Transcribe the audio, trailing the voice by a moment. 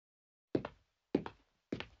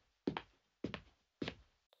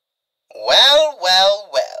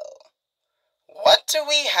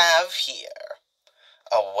have here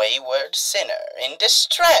a wayward sinner in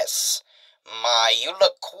distress. My, you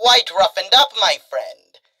look quite roughened up, my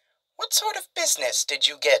friend. What sort of business did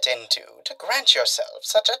you get into to grant yourself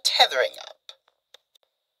such a tethering up?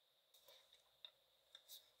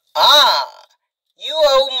 Ah, you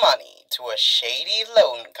owe money to a shady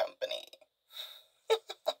loan company.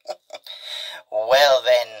 Well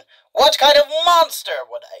then, what kind of monster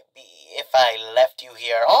would I be if I left you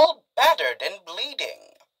here all battered and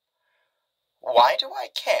bleeding? Why do I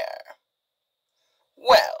care?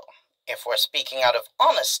 Well, if we're speaking out of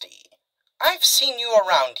honesty, I've seen you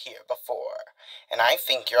around here before, and I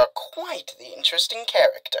think you're quite the interesting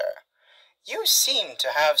character. You seem to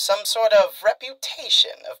have some sort of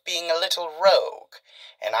reputation of being a little rogue,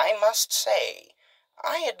 and I must say,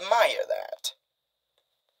 I admire that.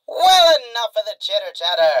 Well, enough of the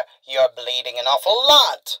chitter-chatter. You're bleeding an awful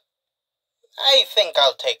lot. I think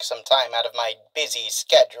I'll take some time out of my busy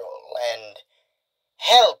schedule and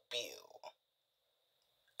help you.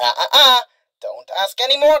 Don't ask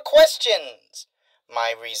any more questions.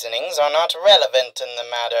 My reasonings are not relevant in the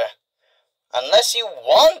matter. Unless you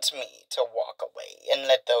want me to walk away and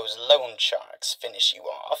let those loan sharks finish you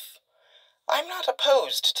off, I'm not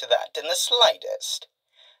opposed to that in the slightest.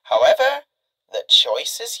 However, the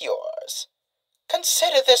choice is yours.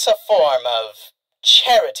 Consider this a form of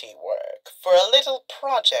charity work for a little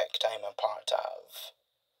project I'm a part of.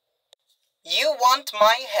 You want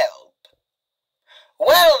my help?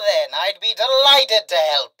 Well then, I'd be delighted to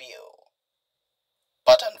help you.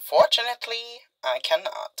 But unfortunately, I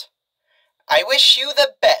cannot. I wish you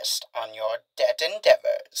the best on your debt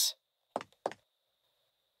endeavors.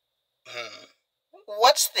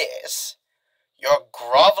 What's this? You're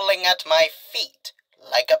groveling at my feet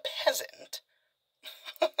like a peasant.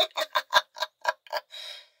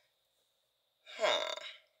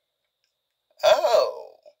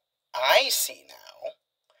 Oh, I see now.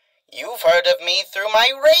 You've heard of me through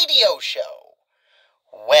my radio show.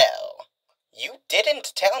 Well, you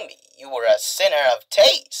didn't tell me you were a sinner of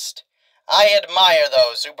taste. I admire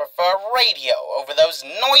those who prefer radio over those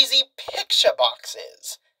noisy picture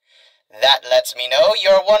boxes. That lets me know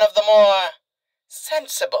you're one of the more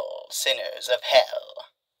sensible sinners of hell.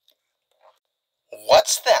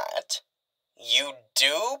 What's that? You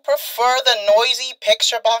do prefer the noisy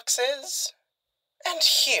picture boxes? And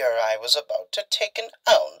here I was about to take an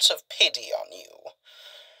ounce of pity on you.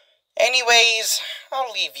 Anyways,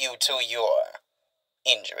 I'll leave you to your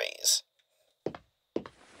injuries.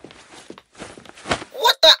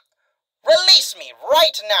 What the? Release me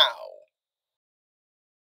right now!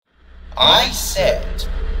 I said,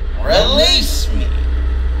 release me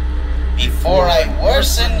before I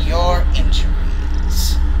worsen your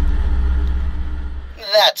injuries.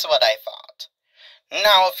 That's what I thought.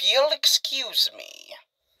 Now, if you'll excuse me.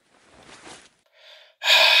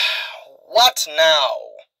 What now?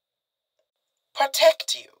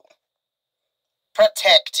 Protect you.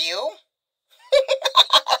 Protect you?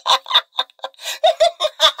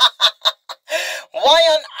 Why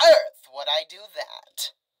on earth would I do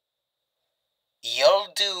that? You'll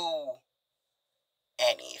do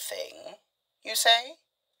anything, you say?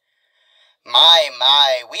 My,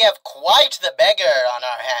 we have quite the beggar on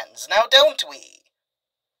our hands now, don't we?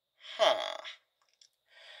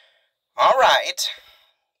 All right.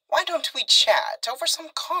 Why don't we chat over some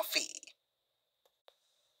coffee?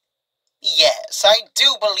 Yes, I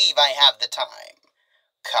do believe I have the time.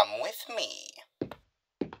 Come with me.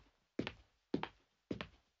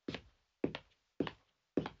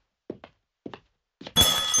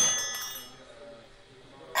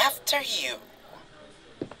 After you.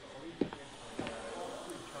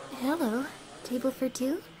 Hello. Table for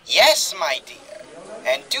two? Yes, my dear.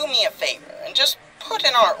 And do me a favor and just put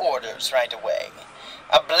in our orders right away.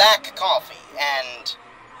 A black coffee and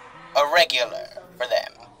a regular for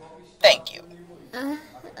them. Thank you.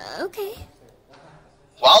 Okay.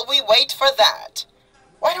 While we wait for that,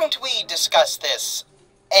 why don't we discuss this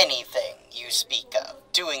anything you speak of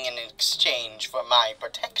doing in exchange for my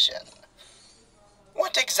protection?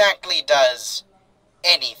 What exactly does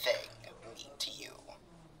anything mean to you?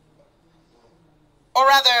 Or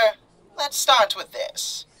rather, let's start with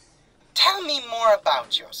this. Tell me more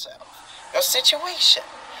about yourself, your situation.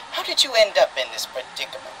 How did you end up in this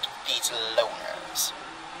predicament with these loners?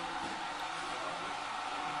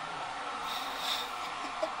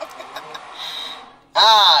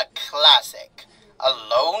 Ah, classic. A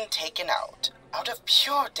loan taken out of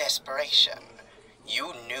pure desperation.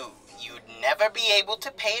 You knew you'd never be able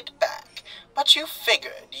to pay it back, but you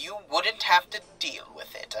figured you wouldn't have to deal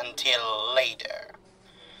with it until later.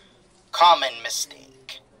 Common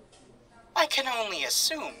mistake. I can only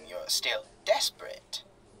assume you're still desperate.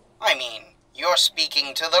 I mean, you're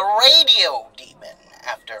speaking to the radio demon,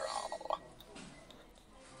 after all.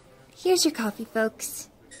 Here's your coffee, folks.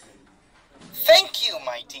 Thank you,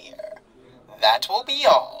 my dear. That will be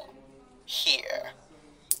all. Here.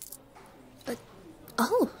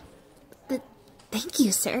 Thank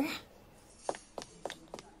you, sir.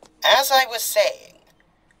 As I was saying,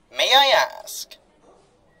 may I ask,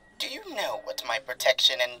 do you know what my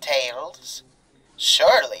protection entails?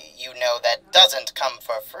 Surely you know that doesn't come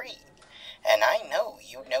for free, and I know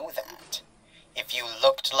you know that. If you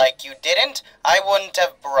looked like you didn't, I wouldn't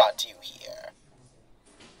have brought you here.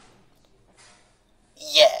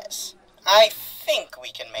 Yes, I think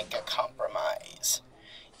we can make a compromise.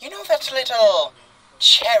 You know that little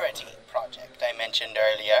charity project I mentioned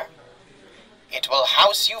earlier? It will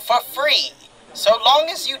house you for free, so long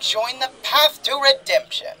as you join the path to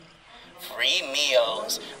redemption. Free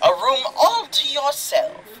meals, a room all to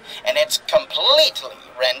yourself, and it's completely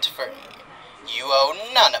rent-free. You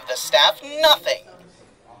owe none of the staff nothing.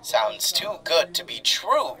 Sounds too good to be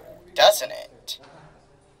true, doesn't it?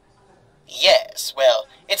 Yes, well,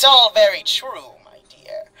 it's all very true, my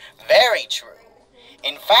dear. Very true.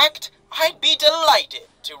 In fact, I'd be delighted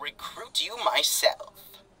to recruit you myself.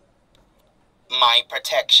 My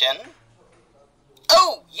protection?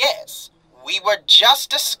 Oh, yes. We were just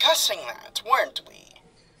discussing that, weren't we?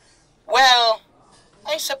 Well,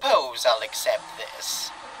 I suppose I'll accept this.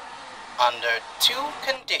 Under 2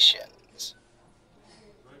 conditions.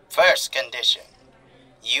 First condition.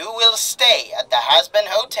 You will stay at the Has-Been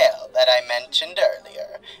Hotel that I mentioned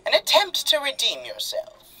earlier and attempt to redeem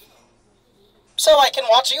yourself. So I can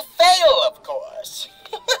watch you fail, of course.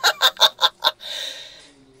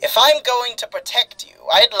 If I'm going to protect you,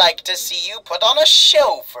 I'd like to see you put on a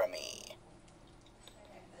show for me.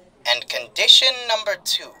 And condition number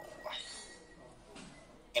 2.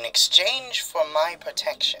 In exchange for my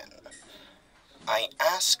protection, I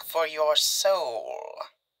ask for your soul.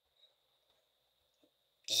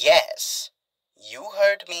 Yes, you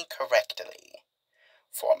heard me correctly.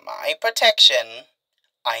 For my protection,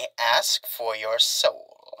 I ask for your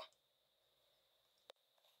soul.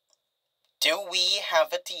 Do we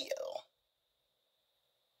have a deal?